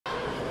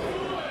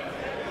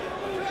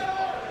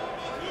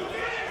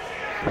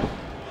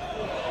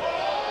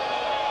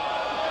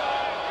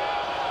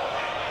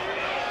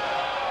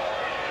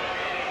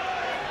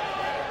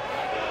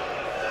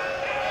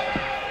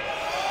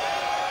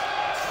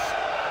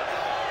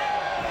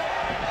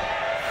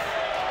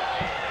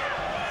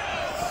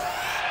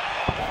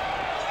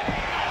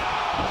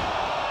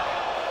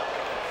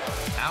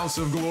House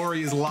of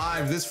Glory is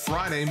live this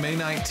Friday, May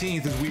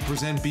 19th, as we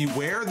present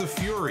Beware the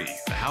Fury.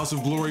 The House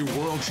of Glory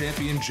World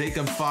Champion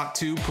Jacob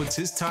Fatu puts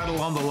his title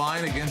on the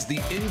line against the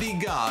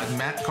indie god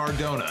Matt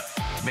Cardona.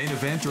 Main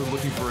event are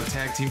looking for a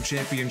tag team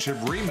championship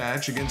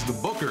rematch against the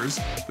Bookers,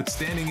 but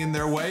standing in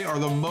their way are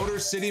the Motor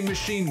City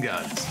Machine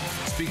Guns.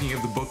 Speaking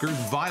of the Bookers,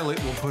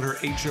 Violette will put her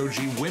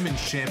HOG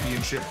Women's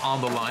Championship on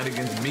the line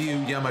against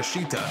Miyu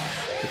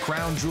Yamashita. The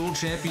Crown Jewel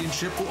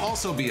Championship will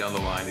also be on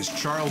the line as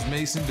Charles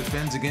Mason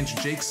defends against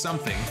Jake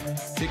Something.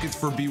 Tickets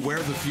for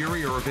Beware the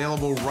Fury are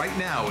available right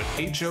now at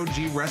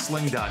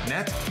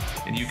hogwrestling.net,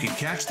 and you can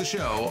catch the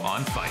show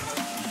on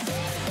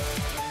FITE.